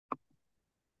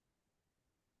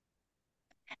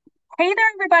Hey there,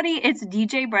 everybody. It's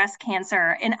DJ Breast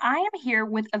Cancer, and I am here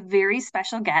with a very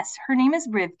special guest. Her name is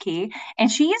Rivkie,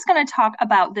 and she is going to talk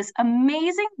about this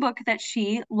amazing book that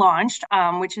she launched,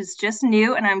 which is just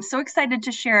new, and I'm so excited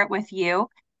to share it with you.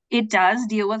 It does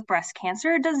deal with breast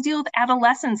cancer. It does deal with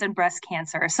adolescents and breast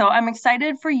cancer. So I'm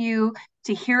excited for you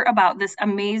to hear about this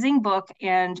amazing book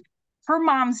and her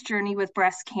mom's journey with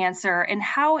breast cancer and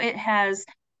how it has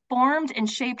formed and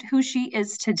shaped who she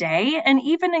is today, and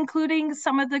even including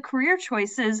some of the career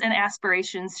choices and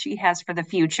aspirations she has for the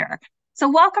future. So,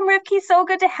 welcome, Rivki. So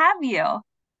good to have you.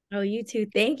 Oh, you too.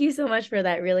 Thank you so much for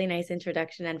that really nice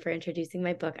introduction and for introducing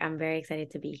my book. I'm very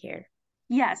excited to be here.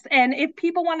 Yes, and if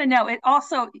people want to know,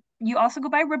 you also go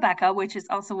by Rebecca, which is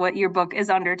also what your book is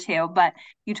under too. But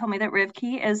you told me that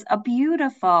Rivki is a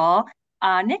beautiful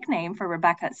nickname for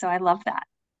Rebecca, so I love that.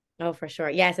 Oh, for sure.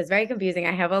 Yes, it's very confusing.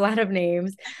 I have a lot of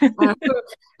names. Um,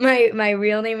 my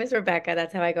real name is Rebecca.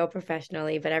 That's how I go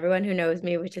professionally. But everyone who knows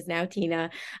me, which is now Tina,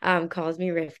 calls me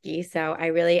Rivki. So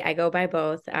I go by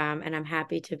both, and I'm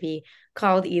happy to be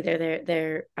called either.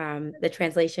 The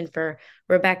translation for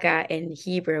Rebecca in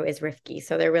Hebrew is Rivki,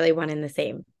 so they're really one and the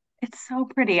same. It's so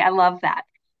pretty. I love that.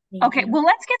 Thank Okay, you. well,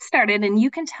 let's get started and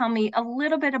you can tell me a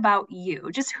little bit about you,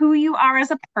 just who you are as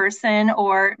a person,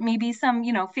 or maybe some,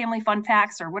 family fun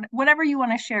facts or whatever you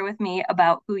want to share with me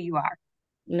about who you are.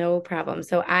 No problem.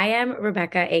 So I am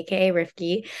Rebecca, aka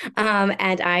Rivki,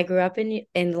 and I grew up in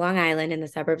Long Island in the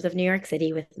suburbs of New York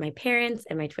City with my parents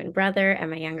and my twin brother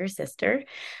and my younger sister.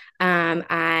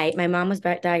 My mom was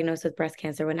diagnosed with breast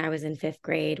cancer when I was in fifth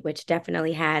grade, which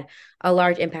definitely had a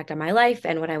large impact on my life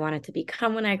and what I wanted to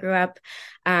become when I grew up.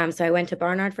 So I went to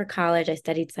Barnard for college. I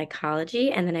studied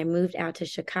psychology, and then I moved out to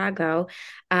Chicago.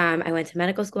 I went to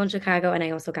medical school in Chicago, and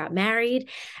I also got married.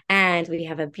 And we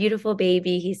have a beautiful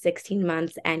baby. He's 16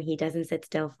 months, and he doesn't sit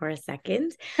still for a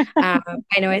second. Um,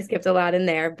 I know I skipped a lot in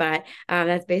there, but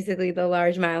that's basically the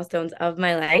large milestones of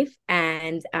my life.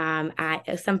 And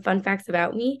some fun facts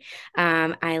about me.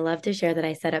 I love to share that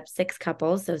I set up six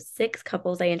couples. So, six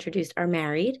couples I introduced are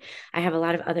married. I have a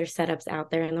lot of other setups out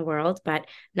there in the world, but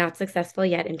not successful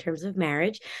yet in terms of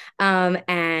marriage.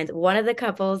 And one of the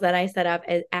couples that I set up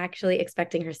is actually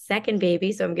expecting her second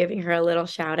baby. So, I'm giving her a little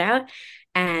shout out.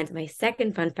 And my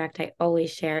second fun fact I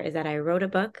always share is that I wrote a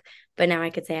book, but now I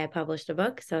could say I published a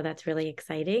book. So that's really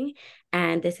exciting.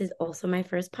 And this is also my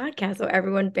first podcast. So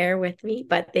everyone bear with me.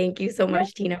 But thank you so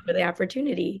much, Tina, for the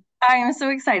opportunity. I am so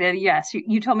excited. Yes,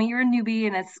 you told me you're a newbie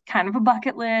and it's kind of a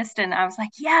bucket list, and I was like,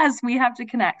 yes, we have to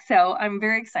connect. So I'm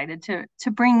very excited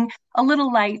to bring a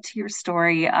little light to your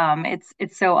story.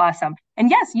 It's so awesome.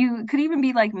 And yes, you could even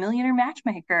be like millionaire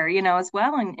matchmaker, as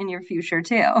well in your future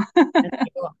too. That's my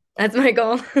goal. That's my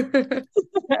goal.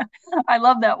 I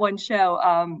love that one show.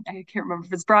 I can't remember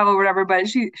if it's Bravo or whatever, but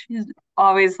she's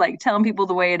always like telling people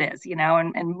the way it is,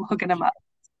 and hooking them up.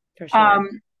 For sure.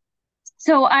 Um,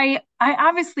 so I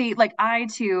obviously like I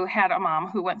too had a mom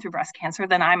who went through breast cancer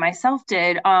than I myself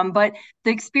did. But the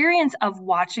experience of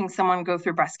watching someone go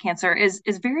through breast cancer is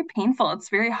very painful. It's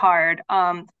very hard.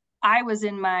 I was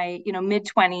in my, mid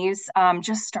 20s,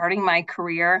 just starting my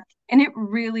career, and it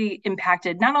really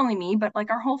impacted not only me, but like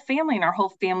our whole family and our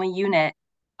whole family unit.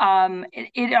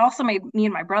 It also made me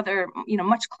and my brother,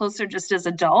 much closer just as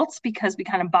adults because we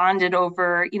kind of bonded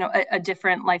over, a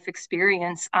different life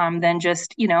experience than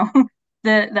just,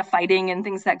 the fighting and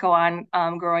things that go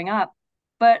on growing up.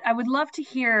 But I would love to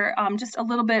hear just a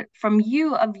little bit from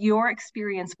you of your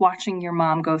experience watching your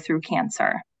mom go through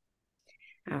cancer.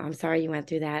 I'm sorry you went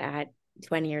through that at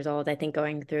 20 years old. I think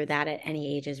going through that at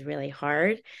any age is really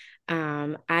hard.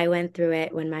 I went through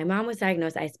it when my mom was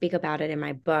diagnosed. I speak about it in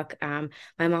my book.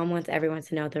 My mom wants everyone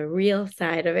to know the real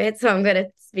side of it. So I'm going to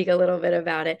speak a little bit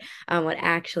about it, what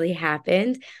actually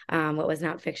happened, what was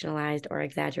not fictionalized or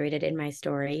exaggerated in my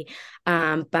story.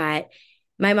 But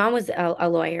my mom was a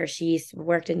lawyer. She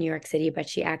worked in New York City, but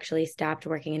she actually stopped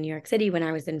working in New York City when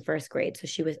I was in first grade. So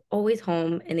she was always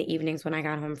home in the evenings when I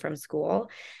got home from school.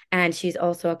 And she's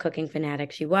also a cooking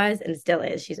fanatic. She was and still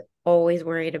is. She's always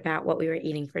worried about what we were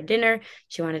eating for dinner.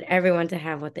 She wanted everyone to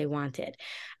have what they wanted.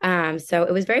 So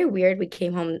it was very weird. We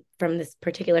came home from this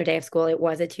particular day of school. It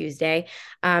was a Tuesday,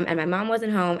 and my mom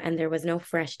wasn't home, and there was no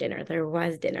fresh dinner. There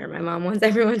was dinner. My mom wants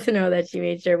everyone to know that she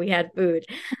made sure we had food.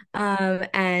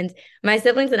 And my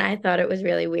siblings and I thought it was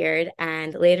really weird.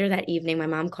 And later that evening, my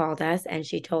mom called us and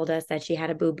she told us that she had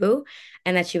a boo boo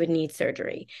and that she would need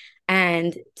surgery.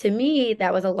 And to me,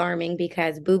 that was alarming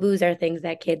because boo boos are things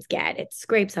that kids get. It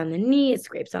scrapes on the knee, it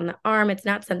scrapes on the arm. It's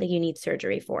not something you need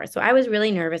surgery for. So I was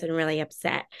really nervous and really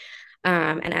upset.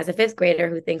 And as a fifth grader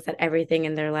who thinks that everything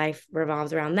in their life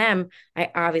revolves around them, I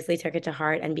obviously took it to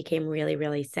heart and became really,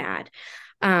 really sad.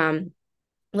 Um,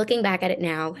 Looking back at it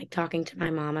now, like talking to my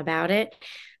mom about it,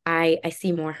 I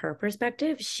see more her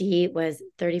perspective. She was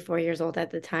 34 years old at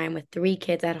the time with three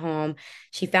kids at home.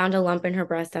 She found a lump in her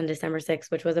breast on December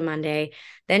 6th, which was a Monday.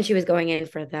 Then she was going in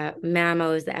for the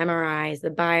mammos, the MRIs, the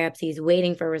biopsies,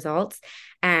 waiting for results.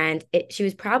 And she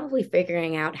was probably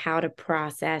figuring out how to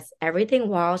process everything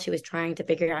while she was trying to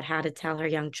figure out how to tell her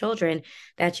young children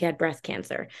that she had breast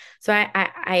cancer. So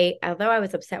although I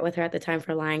was upset with her at the time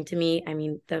for lying to me, I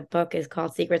mean, the book is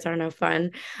called Secrets Are No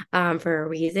Fun, for a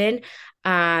reason.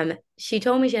 She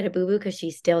told me she had a boo boo because she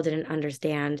still didn't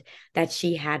understand that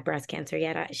she had breast cancer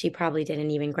yet. She probably didn't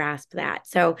even grasp that.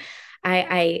 So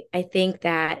I think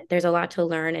that there's a lot to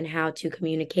learn in how to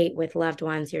communicate with loved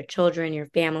ones, your children, your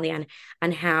family,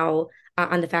 on how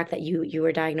on the fact that you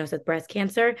were diagnosed with breast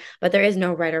cancer, but there is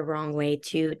no right or wrong way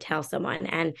to tell someone.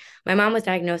 And my mom was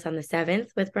diagnosed on the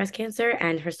 7th with breast cancer,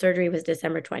 and her surgery was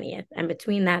December 20th. And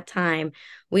between that time,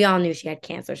 we all knew she had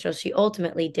cancer. So she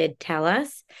ultimately did tell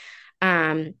us.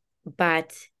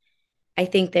 But I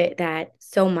think that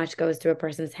so much goes through a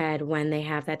person's head when they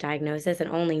have that diagnosis, and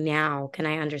only now can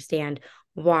I understand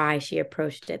why she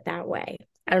approached it that way.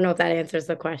 I don't know if that answers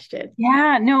the question.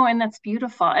 Yeah, no, and that's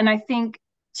beautiful. And I think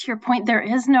to your point, there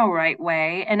is no right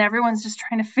way, and everyone's just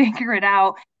trying to figure it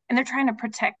out. And they're trying to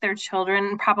protect their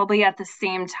children, probably at the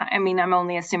same time. I mean, I'm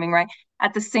only assuming, right?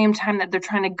 At the same time that they're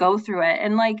trying to go through it.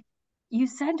 And like you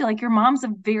said, like your mom's a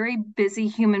very busy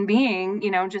human being,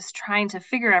 just trying to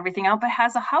figure everything out, but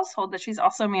has a household that she's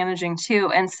also managing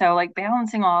too. And so, like,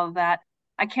 balancing all of that,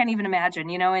 I can't even imagine,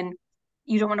 and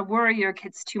you don't want to worry your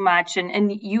kids too much,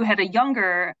 and you had a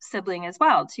younger sibling as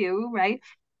well too, right?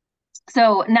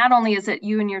 So not only is it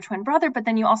you and your twin brother, but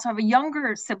then you also have a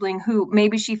younger sibling who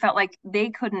maybe she felt like they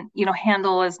couldn't,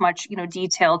 handle as much,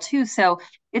 detail too. So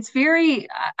it's very,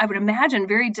 I would imagine,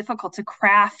 very difficult to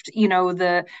craft,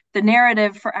 the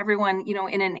narrative for everyone,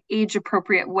 in an age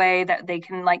appropriate way that they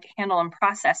can like handle and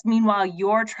process. Meanwhile,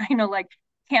 you're trying to like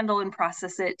handle and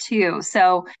process it too.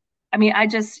 So I mean, I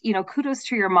just, kudos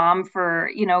to your mom for,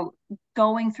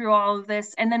 going through all of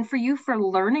this, and then for you for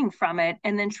learning from it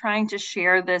and then trying to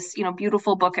share this,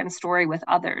 beautiful book and story with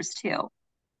others too.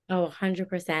 Oh,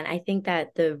 100%. I think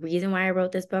that the reason why I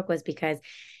wrote this book was because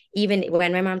even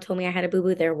when my mom told me I had a boo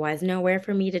boo, there was nowhere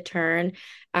for me to turn.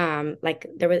 Like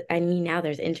there was, I mean, now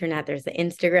there's internet, there's the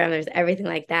Instagram, there's everything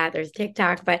like that, there's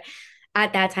TikTok, but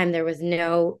at that time there was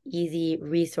no easy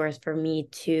resource for me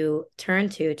to turn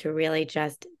to really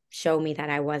just show me that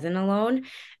I wasn't alone.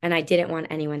 And I didn't want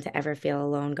anyone to ever feel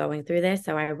alone going through this.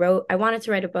 So I wanted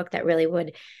to write a book that really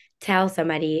would tell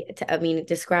somebody to, I mean,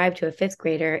 describe to a fifth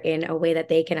grader in a way that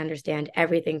they can understand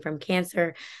everything from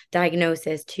cancer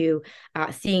diagnosis to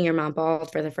seeing your mom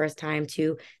bald for the first time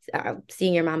to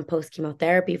seeing your mom post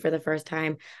chemotherapy for the first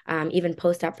time, even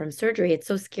post op from surgery. It's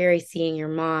so scary seeing your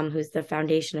mom, who's the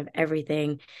foundation of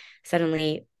everything,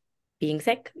 suddenly being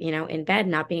sick, in bed,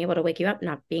 not being able to wake you up,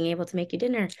 not being able to make you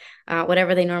dinner,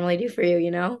 whatever they normally do for you.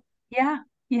 Yeah,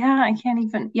 yeah, I can't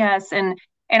even. Yes, and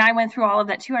I went through all of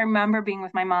that too. I remember being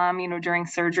with my mom, during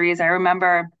surgeries. I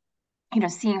remember,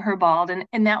 seeing her bald,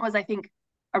 and that was, I think,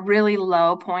 a really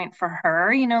low point for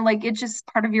her. Like it's just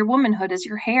part of your womanhood is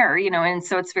your hair, and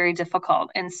so it's very difficult.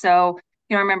 And so,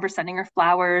 I remember sending her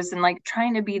flowers and like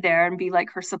trying to be there and be like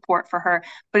her support for her.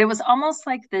 But it was almost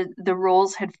like the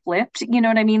roles had flipped. You know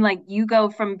what I mean? Like you go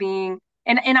from being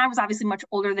and I was obviously much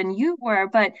older than you were,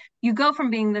 but you go from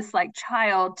being this like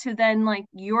child to then like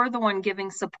you're the one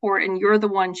giving support and you're the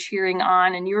one cheering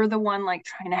on and you're the one like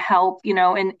trying to help,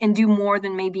 and do more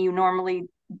than maybe you normally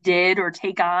did or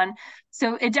take on.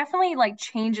 So it definitely like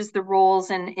changes the roles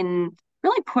and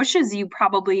really pushes you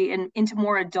probably into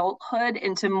more adulthood,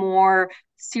 into more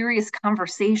serious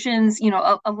conversations,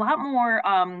 a lot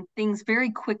more things very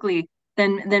quickly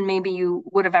than maybe you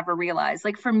would have ever realized.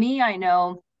 Like for me, I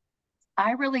know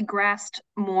I really grasped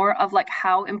more of like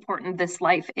how important this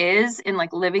life is in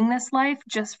like living this life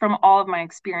just from all of my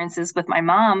experiences with my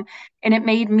mom. And it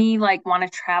made me like want to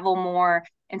travel more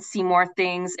and see more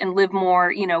things and live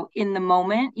more, in the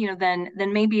moment,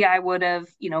 than maybe I would have,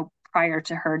 prior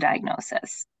to her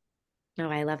diagnosis.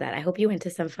 No, I love that. I hope you went to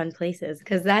some fun places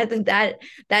because that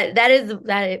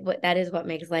is what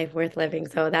makes life worth living.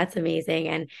 So that's amazing.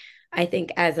 And I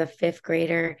think as a fifth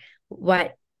grader,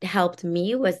 what helped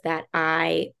me was that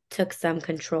I took some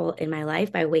control in my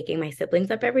life by waking my siblings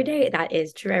up every day. That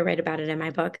is true. I write about it in my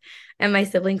book, and my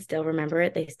siblings still remember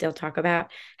it. They still talk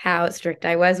about how strict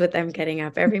I was with them getting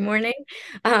up every morning,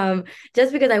 um,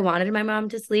 just because I wanted my mom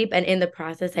to sleep. And in the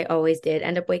process, I always did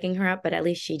end up waking her up, but at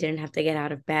least she didn't have to get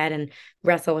out of bed and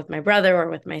wrestle with my brother or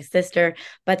with my sister.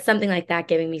 But something like that,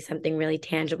 giving me something really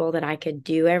tangible that I could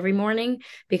do every morning,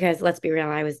 because let's be real,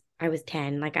 I was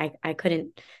 10. Like I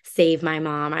couldn't save my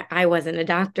mom. I wasn't a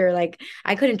doctor. Like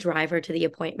I couldn't drive her to the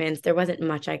appointments. There wasn't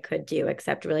much I could do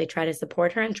except really try to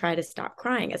support her and try to stop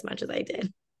crying as much as I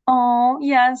did. Oh,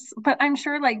 yes. But I'm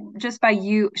sure like just by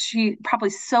you, she probably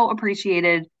so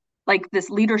appreciated like this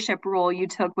leadership role you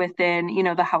took within,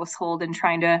 the household and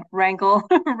trying to wrangle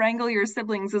wrangle your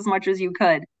siblings as much as you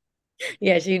could.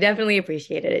 Yeah, she definitely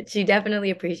appreciated it. She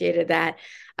definitely appreciated that.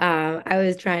 I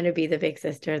was trying to be the big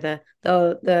sister,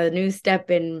 the new step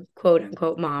in quote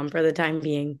unquote mom for the time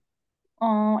being.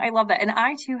 Oh, I love that. And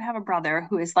I too have a brother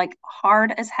who is like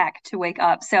hard as heck to wake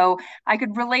up. So I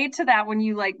could relate to that when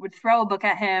you like would throw a book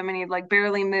at him and he'd like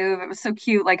barely move. It was so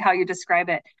cute, like how you describe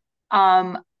it.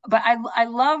 But I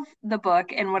love the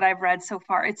book and what I've read so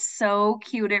far. It's so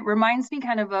cute. It reminds me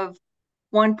kind of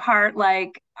one part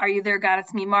like Are You There, God?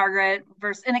 It's Me, Margaret,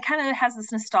 verse, and it kind of has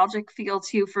this nostalgic feel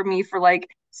too for me for like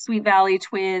Sweet Valley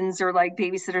Twins or like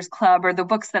Babysitter's Club or the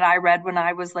books that I read when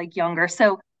I was like younger.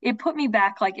 So it put me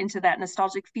back like into that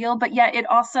nostalgic feel, but yet it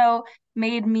also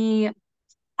made me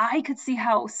I could see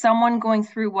how someone going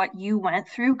through what you went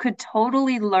through could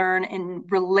totally learn and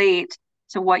relate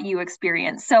to what you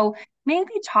experienced. So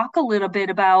maybe talk a little bit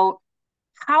about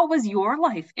how was your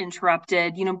life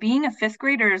interrupted? Being a fifth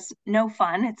grader is no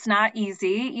fun. It's not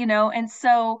easy, and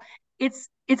so it's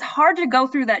hard to go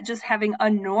through that just having a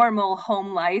normal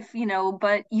home life,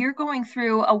 but you're going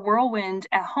through a whirlwind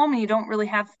at home and you don't really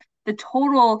have the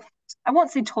total, I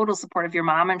won't say total support of your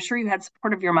mom. I'm sure you had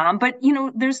support of your mom, but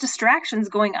there's distractions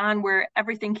going on where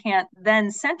everything can't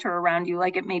then center around you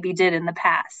like it maybe did in the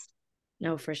past.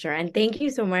 No, for sure. And thank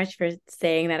you so much for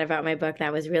saying that about my book.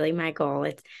 That was really my goal.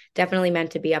 It's definitely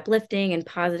meant to be uplifting and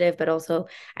positive, but also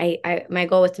my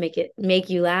goal was to make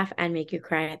you laugh and make you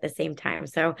cry at the same time.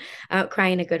 So cry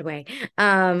in a good way.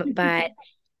 But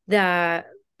the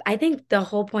I think the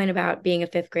whole point about being a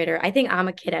fifth grader, I think I'm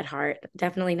a kid at heart,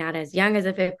 definitely not as young as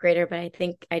a fifth grader, but I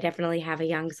think I definitely have a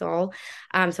young soul.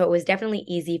 So it was definitely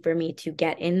easy for me to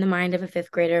get in the mind of a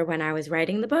fifth grader when I was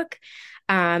writing the book.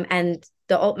 And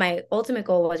my ultimate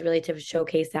goal was really to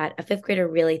showcase that a fifth grader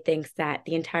really thinks that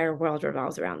the entire world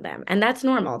revolves around them. And that's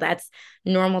normal. That's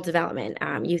normal development.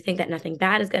 You think that nothing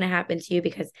bad is going to happen to you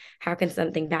because how can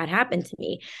something bad happen to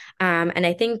me? And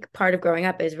I think part of growing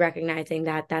up is recognizing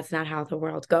that that's not how the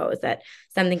world goes, that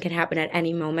something can happen at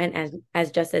any moment.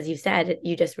 As just as you said,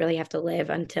 you just really have to live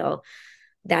until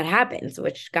that happens,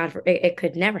 which God, it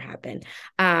could never happen.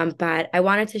 But I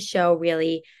wanted to show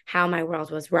really how my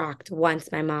world was rocked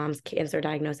once my mom's cancer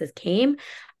diagnosis came.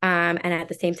 And at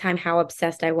the same time, how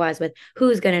obsessed I was with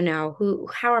who's going to know,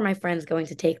 how are my friends going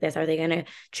to take this? Are they going to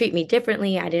treat me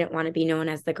differently? I didn't want to be known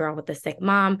as the girl with the sick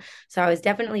mom. So I was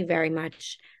definitely very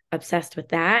much obsessed with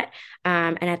that.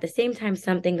 And at the same time,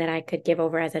 something that I could give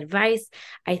over as advice,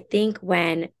 I think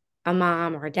when a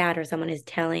mom or a dad or someone is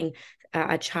telling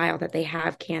a child that they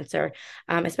have cancer,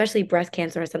 especially breast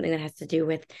cancer or something that has to do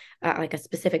with like a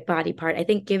specific body part. I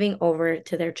think giving over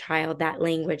to their child that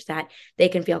language that they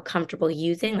can feel comfortable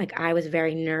using. Like I was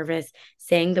very nervous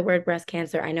saying the word breast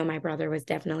cancer. I know my brother was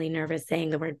definitely nervous saying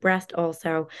the word breast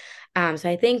also. So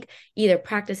I think either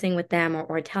practicing with them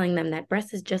or telling them that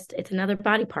breast is just, it's another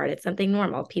body part. It's something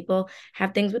normal. People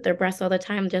have things with their breasts all the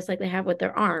time, just like they have with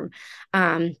their arm.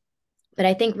 But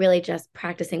I think really just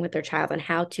practicing with their child on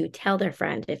how to tell their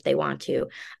friend if they want to,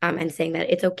 and saying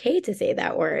that it's okay to say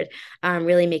that word,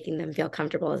 really making them feel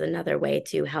comfortable is another way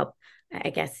to help, I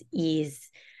guess,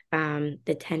 ease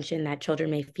the tension that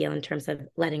children may feel in terms of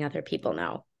letting other people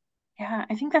know. Yeah,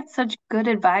 I think that's such good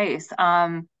advice.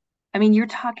 I mean, you're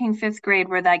talking fifth grade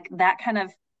where like that kind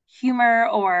of humor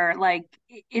or like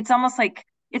it's almost like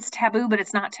it's taboo, but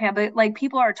it's not taboo. Like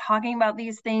people are talking about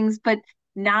these things, but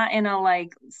not in a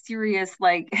like serious,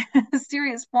 like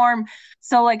serious form.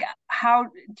 So like how,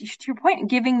 to your point,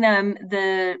 giving them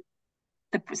the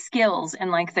skills and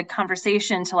like the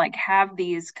conversation to like have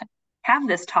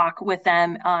this talk with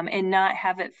them and not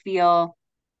have it feel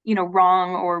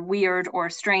wrong or weird or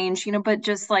strange, but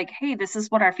just like, hey, this is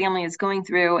what our family is going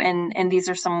through, and these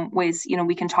are some ways,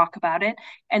 we can talk about it,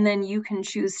 and then you can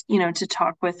choose, to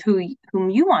talk with whom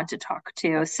you want to talk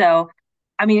to. So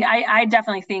I mean, I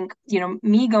definitely think,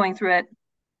 me going through it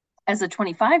as a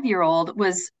 25-year-old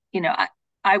was,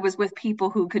 I was with people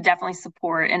who could definitely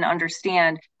support and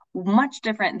understand. much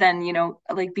different than,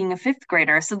 like being a fifth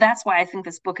grader. So that's why I think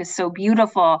this book is so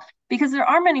beautiful, because there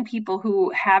are many people who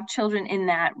have children in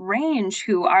that range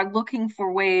who are looking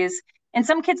for ways, and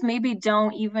some kids maybe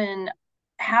don't even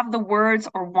have the words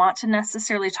or want to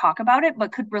necessarily talk about it,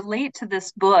 but could relate to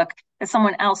this book as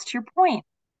someone else, to your point,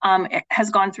 has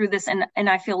gone through this, and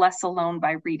I feel less alone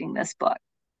by reading this book.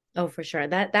 Oh, for sure.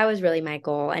 That was really my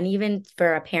goal. And even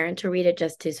for a parent to read it,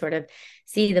 just to sort of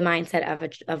see the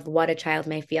mindset of what a child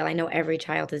may feel. I know every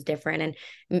child is different,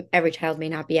 and every child may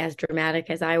not be as dramatic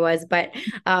as I was, but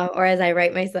or as I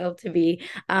write myself to be.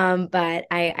 But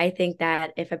I think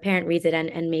that if a parent reads it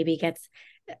and maybe gets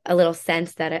a little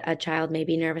sense that a child may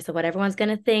be nervous of what everyone's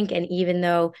going to think, and even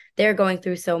though they're going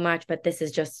through so much, but this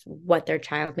is just what their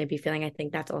child may be feeling, I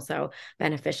think that's also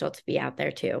beneficial to be out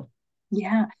there too.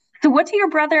 Yeah. So, what do your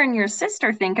brother and your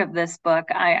sister think of this book?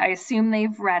 I assume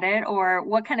they've read it, or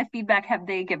what kind of feedback have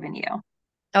they given you?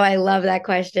 Oh, I love that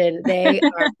question. They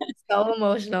are so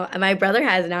emotional. And my brother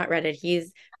has not read it.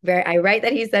 I write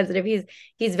that he's sensitive.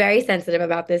 He's very sensitive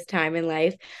about this time in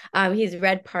life. He's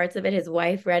read parts of it. His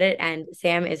wife read it, and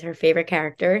Sam is her favorite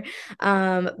character.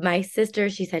 My sister,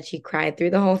 she said she cried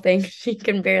through the whole thing. She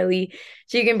can barely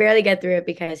get through it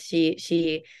because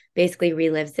she basically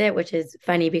relives it, which is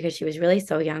funny because she was really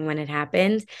so young when it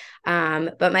happened.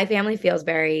 But my family feels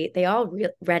they all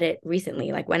read it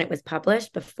recently, like when it was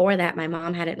published. Before that, my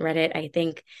mom hadn't read it, I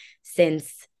think,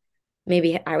 since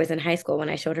maybe I was in high school when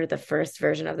I showed her the first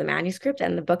version of the manuscript.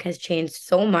 And the book has changed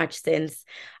so much since,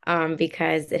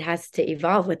 because it has to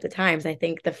evolve with the times. I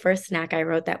think the first snack I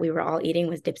wrote that we were all eating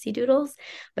was Dipsy Doodles,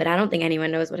 but I don't think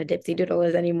anyone knows what a Dipsy Doodle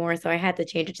is anymore. So I had to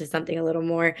change it to something a little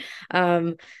more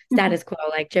status quo,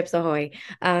 like Chips Ahoy.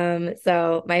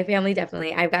 So my family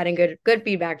definitely, I've gotten good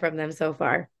feedback from them so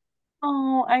far.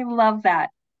 Oh, I love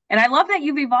that. And I love that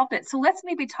you've evolved it. So let's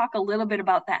maybe talk a little bit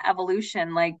about that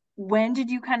evolution. Like, when did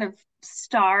you kind of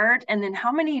start? And then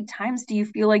how many times do you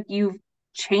feel like you've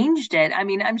changed it? I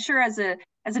mean, I'm sure as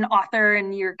an author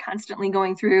and you're constantly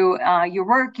going through your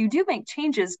work, you do make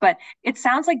changes, but it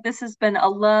sounds like this has been a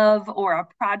love or a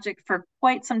project for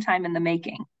quite some time in the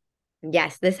making.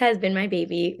 Yes, this has been my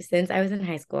baby since I was in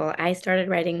high school. I started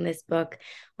writing this book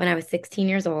when I was 16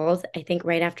 years old, I think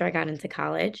right after I got into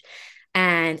college.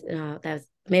 And that was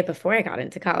maybe before I got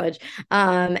into college.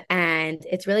 And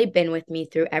it's really been with me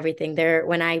through everything.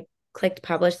 When I clicked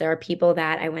publish, there are people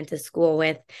that I went to school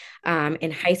with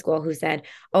in high school who said,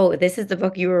 "Oh, this is the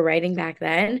book you were writing back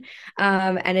then."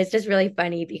 And it's just really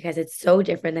funny because it's so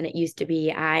different than it used to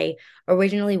be. I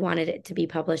originally wanted it to be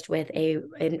published with a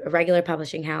regular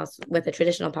publishing house, with a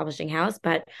traditional publishing house,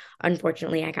 but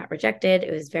unfortunately I got rejected.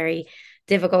 It was very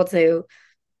difficult to,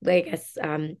 like, I guess,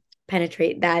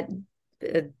 penetrate that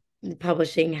uh,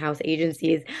 publishing house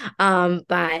agencies.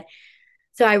 But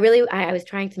so I was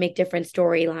trying to make different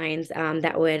storylines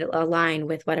that would align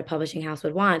with what a publishing house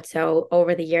would want. So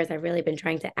over the years, I've really been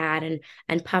trying to add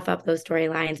and puff up those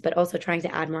storylines, but also trying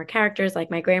to add more characters. Like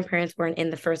my grandparents weren't in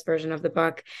the first version of the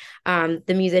book. The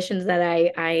musicians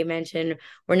that I mentioned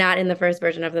were not in the first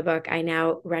version of the book. I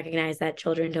now recognize that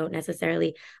children don't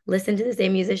necessarily listen to the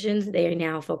same musicians. They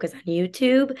now focus on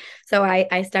YouTube. So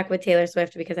I stuck with Taylor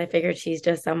Swift because I figured she's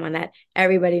just someone that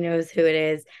everybody knows who it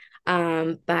is.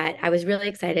 But I was really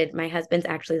excited. My husband's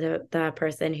actually the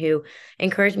person who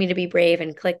encouraged me to be brave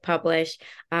and click publish,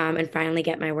 and finally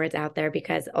get my words out there,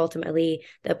 because ultimately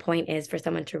the point is for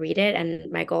someone to read it.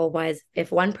 And my goal was,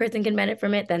 if one person can benefit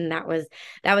from it, then that was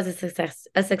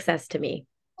a success to me.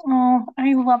 Oh,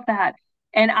 I love that.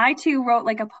 And I too wrote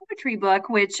like a poetry book,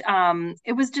 which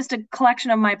it was just a collection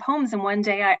of my poems. And one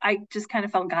day I just kind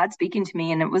of felt God speaking to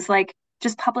me, and it was like,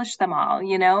 just publish them all,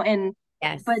 and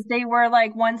but Yes. they were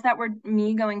like ones that were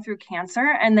me going through cancer,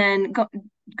 and then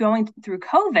going through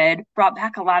COVID brought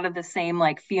back a lot of the same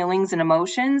like feelings and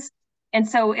emotions. And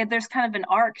so there's kind of an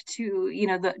arc to,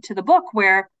 the book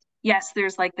where yes,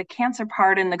 there's like the cancer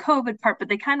part and the COVID part, but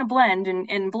they kind of blend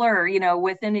and blur,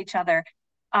 within each other.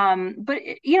 But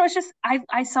it's just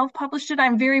I self-published it.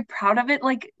 I'm very proud of it.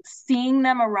 Like seeing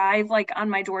them arrive like on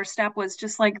my doorstep was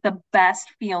just like the best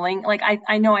feeling. Like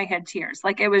I know I had tears.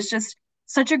 Like it was just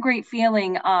such a great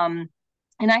feeling. And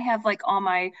I have like all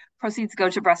my proceeds go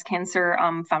to breast cancer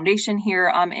foundation here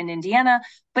in Indiana.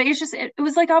 But it's just it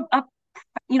was like a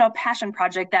passion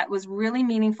project that was really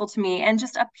meaningful to me, and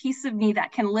just a piece of me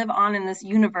that can live on in this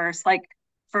universe like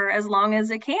for as long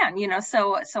as it can,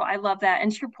 so I love that.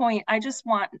 And to your point, I just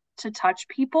want to touch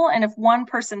people, and if one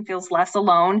person feels less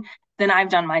alone, then I've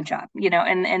done my job,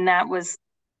 and that was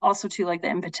also too like the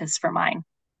impetus for mine.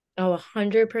 Oh,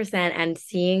 100%. And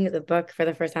seeing the book for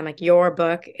the first time, like your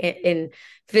book in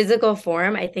physical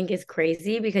form, I think is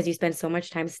crazy because you spend so much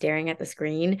time staring at the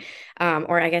screen,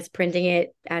 or I guess printing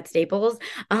it at Staples.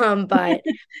 But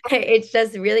it's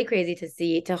just really crazy to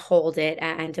see, to hold it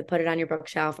and to put it on your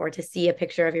bookshelf or to see a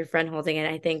picture of your friend holding it.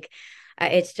 I think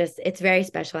it's very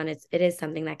special and it is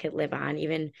something that could live on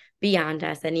even beyond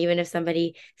us. And even if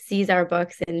somebody sees our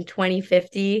books in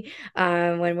 2050,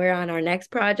 when we're on our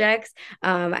next projects,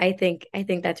 I think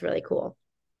that's really cool.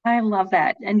 I love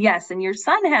that. And yes, and your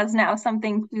son has now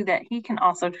something too that he can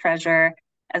also treasure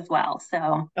as well.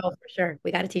 So Oh, for sure.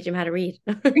 We got to teach him how to read.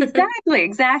 exactly,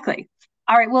 exactly.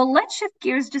 All right, well, let's shift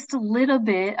gears just a little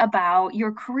bit about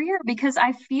your career because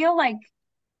I feel like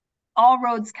all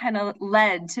roads kind of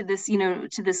led to this,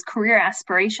 to this career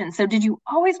aspiration. So did you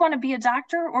always want to be a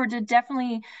doctor, or did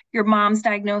definitely your mom's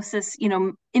diagnosis,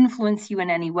 influence you in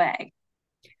any way?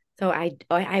 So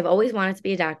I've always wanted to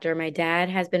be a doctor. My dad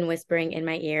has been whispering in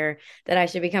my ear that I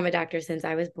should become a doctor since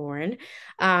I was born.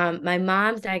 My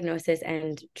mom's diagnosis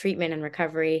and treatment and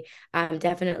recovery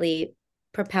definitely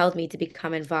propelled me to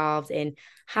become involved in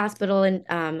hospital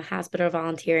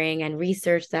volunteering and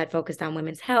research that focused on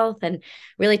women's health and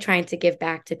really trying to give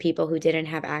back to people who didn't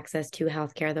have access to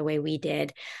healthcare the way we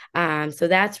did. So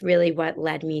that's really what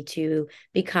led me to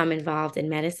become involved in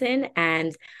medicine.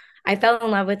 And I fell in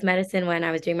love with medicine when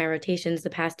I was doing my rotations the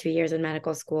past 2 years in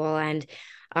medical school and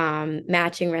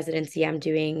matching residency. I'm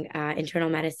doing internal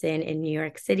medicine in New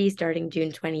York City starting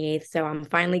June 28th. So I'm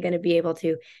finally going to be able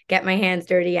to get my hands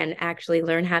dirty and actually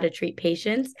learn how to treat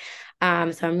patients. So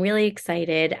I'm really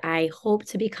excited. I hope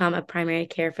to become a primary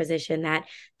care physician that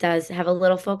does have a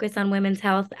little focus on women's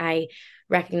health. I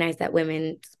recognize that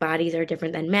women's bodies are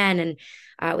different than men,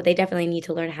 and they definitely need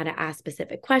to learn how to ask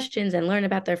specific questions and learn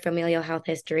about their familial health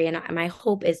history. And my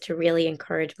hope is to really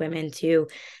encourage women to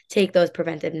take those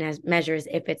preventive measures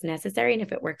if it's necessary and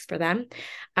if it works for them.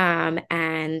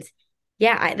 And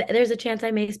yeah, there's a chance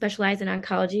I may specialize in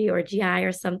oncology or GI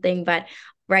or something, but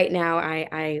right now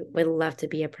I would love to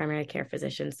be a primary care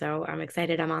physician. So I'm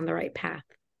excited I'm on the right path.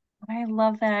 I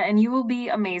love that. And you will be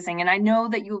amazing. And I know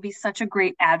that you will be such a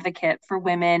great advocate for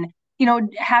women.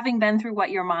 Having been through what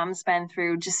your mom's been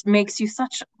through just makes you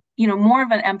such, more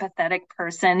of an empathetic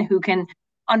person who can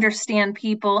understand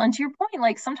people. And to your point,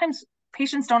 like sometimes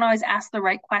patients don't always ask the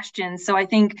right questions. So I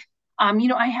think,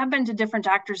 I have been to different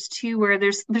doctors too, where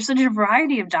there's such a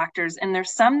variety of doctors, and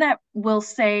there's some that will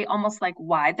say almost like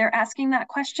why they're asking that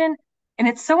question. And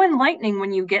it's so enlightening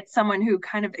when you get someone who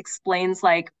kind of explains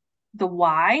like the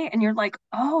why, and you're like,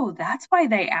 oh, that's why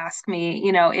they ask me,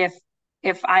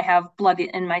 if I have blood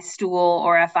in my stool,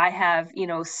 or if I have,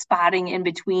 spotting in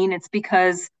between. It's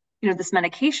because this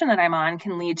medication that I'm on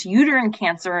can lead to uterine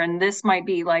cancer, and this might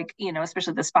be like,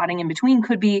 especially the spotting in between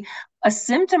could be a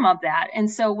symptom of that. And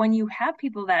so when you have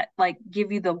people that like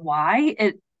give you the why,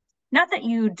 it not that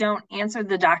you don't answer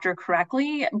the doctor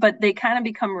correctly, but they kind of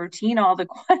become routine, all the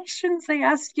questions they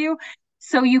ask you.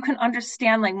 So you can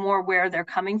understand like more where they're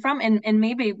coming from, and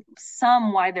maybe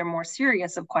some why they're more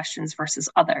serious of questions versus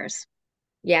others.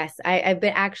 Yes, I've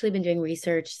been actually been doing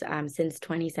research since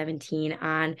 2017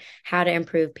 on how to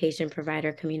improve patient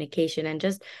provider communication and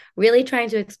just really trying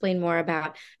to explain more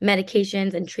about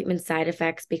medications and treatment side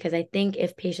effects. Because I think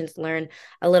if patients learn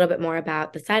a little bit more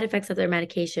about the side effects of their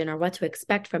medication or what to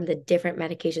expect from the different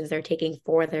medications they're taking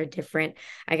for their different,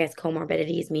 I guess,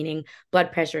 comorbidities, meaning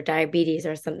blood pressure, diabetes,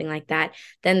 or something like that,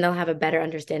 then they'll have a better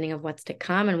understanding of what's to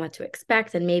come and what to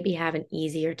expect and maybe have an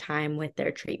easier time with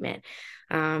their treatment.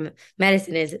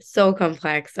 Medicine is so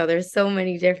complex, so there's so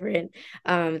many different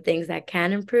things that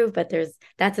can improve, but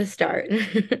that's a start.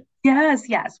 Yes,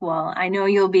 yes. Well, I know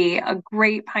you'll be a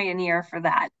great pioneer for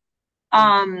that.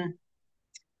 Thank you. Um,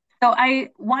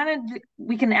 so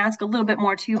we can ask a little bit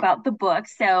more too about the book.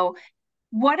 So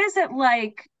what is it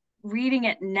like reading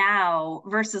it now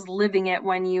versus living it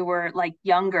when you were like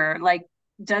younger? Like,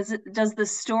 does the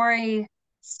story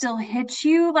still hit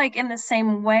you like in the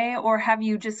same way, or have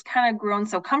you just kind of grown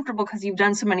so comfortable because you've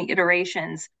done so many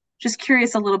iterations? Just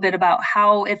curious a little bit about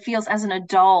how it feels as an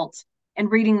adult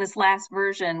and reading this last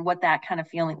version, what that kind of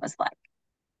feeling was like.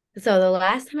 So the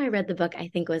last time I read the book, I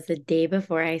think was the day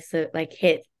before I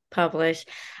hit publish.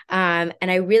 And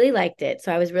I really liked it.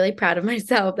 So I was really proud of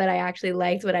myself that I actually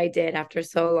liked what I did after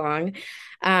so long.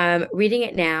 Reading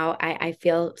it now, I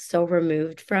feel so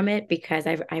removed from it because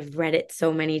I've read it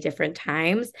so many different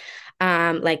times.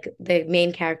 Like the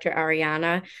main character,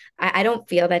 Ariana, I don't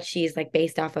feel that she's like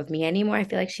based off of me anymore. I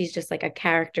feel like she's just like a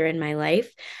character in my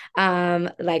life.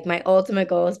 Like my ultimate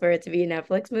goal is for it to be a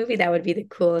Netflix movie. That would be the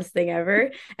coolest thing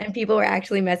ever. And people were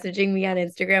actually messaging me on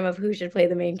Instagram of who should play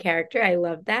the main character. I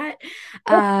love that.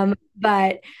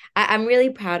 But I'm really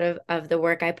proud of the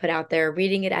work I put out there.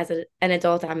 Reading it as an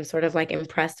adult, I'm sort of like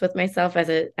impressed with myself as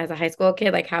a high school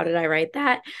kid. Like, how did I write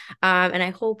that? And I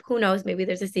hope, who knows, maybe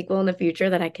there's a sequel in the future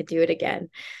that I could do it again.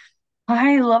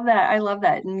 I love that. I love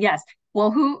that. And yes,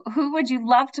 well, who would you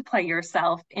love to play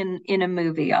yourself in a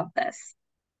movie of this?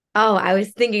 Oh, I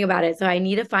was thinking about it. So I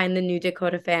need to find the new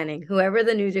Dakota Fanning. Whoever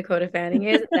the new Dakota Fanning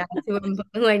is, that's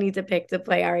who I need to pick to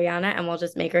play Ariana, and we'll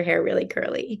just make her hair really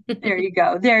curly. There you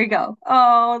go. There you go.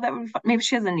 Oh, that would be fun. Maybe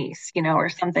she has a niece, or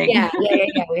something. Yeah.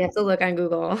 We have to look on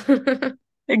Google.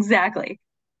 Exactly.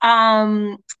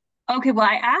 Um, okay, well,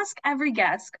 I ask every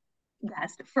guest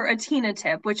for a Tina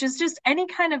tip, which is just any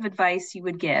kind of advice you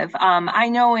would give. I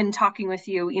know in talking with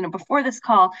you, before this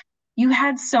call, you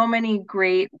had so many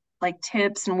great like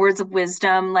tips and words of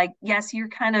wisdom. Like, yes, you're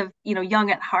kind of,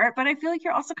 young at heart, but I feel like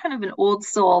you're also kind of an old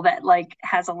soul that like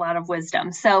has a lot of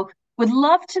wisdom. So would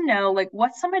love to know like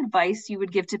what's some advice you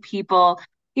would give to people,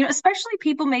 especially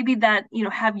people maybe that,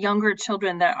 have younger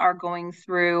children that are going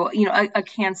through, a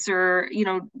cancer,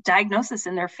 diagnosis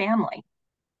in their family.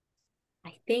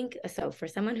 I think so. For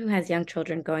someone who has young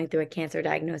children going through a cancer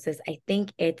diagnosis, I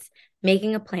think it's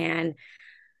making a plan,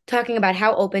 talking about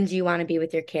how open do you want to be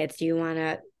with your kids? Do you want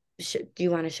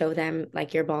to show them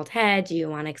like your bald head? Do you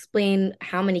want to explain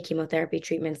how many chemotherapy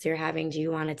treatments you're having? Do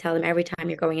you want to tell them every time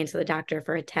you're going into the doctor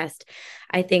for a test?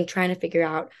 I think trying to figure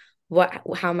out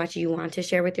how much you want to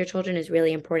share with your children is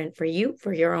really important for you,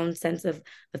 for your own sense of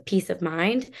peace of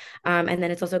mind. And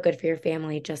then it's also good for your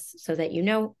family, just so that you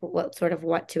know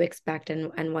what to expect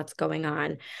and what's going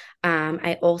on.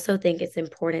 I also think it's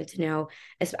important to know,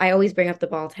 as I always bring up the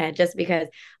bald head just because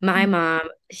my mom,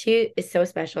 she is so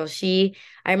special. I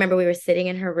remember we were sitting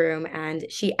in her room and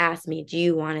she asked me, "Do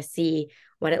you want to see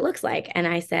what it looks like?" And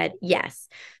I said, "Yes."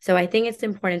 So I think it's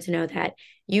important to know that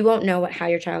you won't know how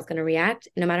your child's going to react,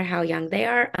 no matter how young they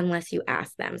are, unless you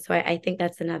ask them. So I think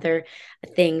that's another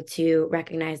thing to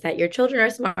recognize, that your children are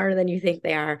smarter than you think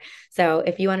they are. So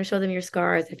if you want to show them your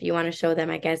scars, if you want to show them,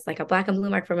 I guess, like a black and blue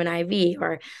mark from an IV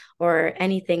or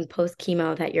anything post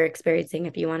chemo that you're experiencing,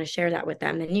 if you want to share that with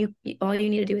them, then all you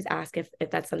need to do is ask if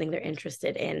that's something they're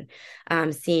interested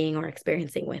in seeing or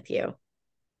experiencing with you.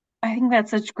 I think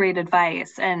that's such great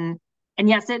advice. And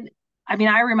yes, I mean,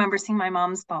 I remember seeing my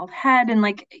mom's bald head and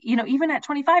like, even at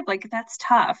 25, like that's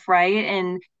tough,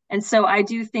 right? And so I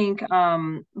do think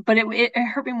but it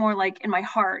hurt me more like in my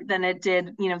heart than it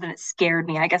did, than it scared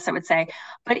me, I guess I would say.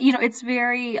 But it's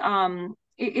very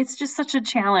it's just such a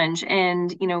challenge.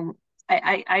 And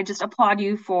I just applaud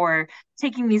you for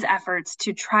taking these efforts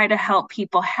to try to help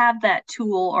people have that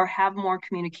tool or have more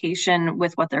communication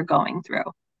with what they're going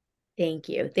through. Thank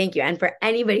you. Thank you. And for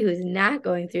anybody who's not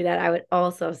going through that, I would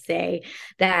also say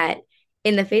that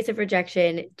in the face of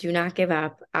rejection, do not give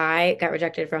up. I got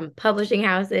rejected from publishing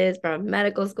houses, from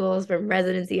medical schools, from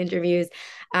residency interviews.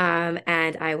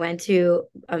 And I went to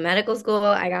a medical school,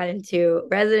 I got into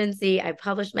residency, I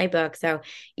published my book. So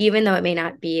even though it may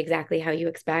not be exactly how you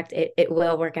expect, it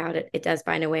will work out. It does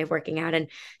find a way of working out. And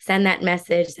send that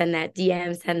message, send that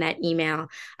DM, send that email.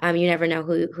 You never know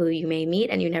who you may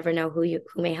meet, and you never know who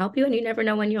may help you, and you never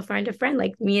know when you'll find a friend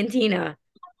like me and Tina.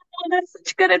 Oh, that's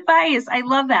such good advice. I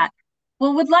love that.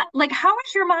 Well, like how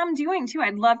is your mom doing too?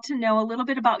 I'd love to know a little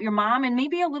bit about your mom and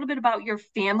maybe a little bit about your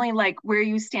family, like where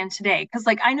you stand today. Because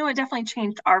like I know it definitely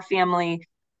changed our family.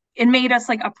 It made us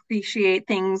like appreciate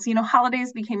things.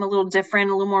 Holidays became a little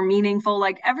different, a little more meaningful.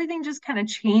 Like everything just kind of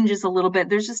changes a little bit.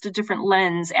 There's just a different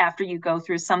lens after you go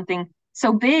through something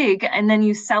so big, and then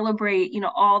you celebrate,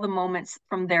 all the moments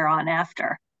from there on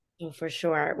after. Oh, for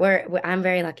sure. I'm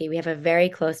very lucky. We have a very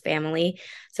close family.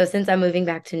 So since I'm moving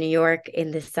back to New York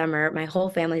in this summer, my whole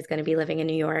family is going to be living in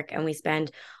New York, and we spend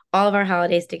all of our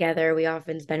holidays together. We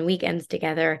often spend weekends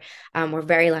together. We're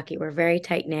very lucky. We're very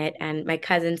tight knit. And my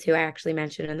cousins, who I actually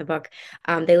mentioned in the book,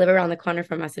 they live around the corner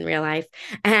from us in real life,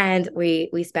 and we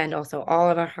spend also all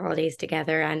of our holidays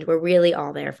together, and we're really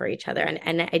all there for each other.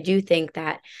 And I do think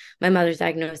that my mother's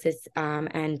diagnosis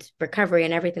and recovery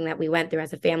and everything that we went through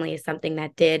as a family is something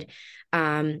that did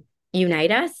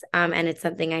unite us. And it's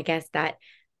something, I guess, that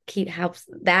helps,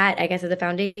 that I guess is a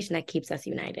foundation that keeps us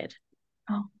united.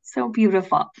 Oh, so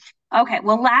beautiful. Okay,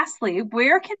 well, lastly,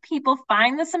 where can people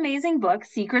find this amazing book,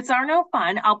 Secrets Are No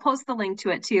Fun? I'll post the link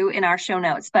to it too in our show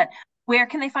notes. But where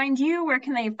can they find you? Where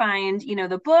can they find,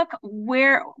 the book?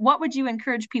 What would you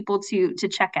encourage people to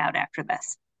check out after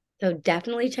this? So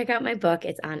definitely check out my book.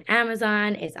 It's on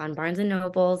Amazon, it's on Barnes and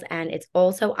Nobles, and it's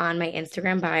also on my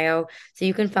Instagram bio. So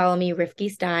you can follow me,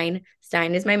 Rivkie Stein.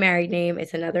 Stein is my married name.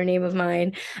 It's another name of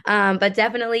mine. But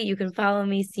definitely you can follow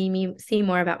me, see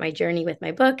more about my journey with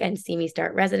my book, and see me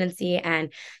start residency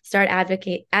and start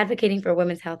advocating for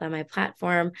women's health on my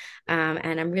platform.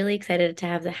 And I'm really excited to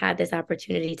have had this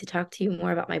opportunity to talk to you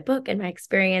more about my book and my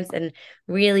experience. And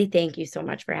really thank you so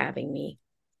much for having me.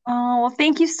 Oh, well,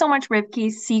 thank you so much,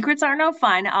 Rivki. Secrets are no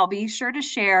fun. I'll be sure to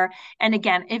share. And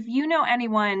again, if you know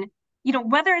anyone,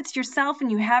 whether it's yourself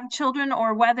and you have children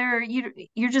or whether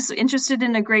you're just interested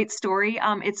in a great story,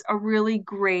 it's a really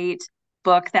great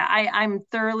book that I'm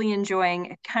thoroughly enjoying.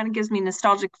 It kind of gives me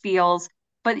nostalgic feels,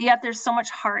 but yet there's so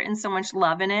much heart and so much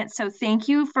love in it. So thank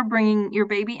you for bringing your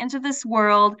baby into this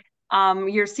world.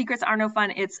 Your secrets are no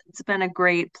fun. It's been a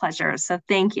great pleasure. So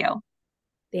thank you.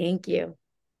 Thank you.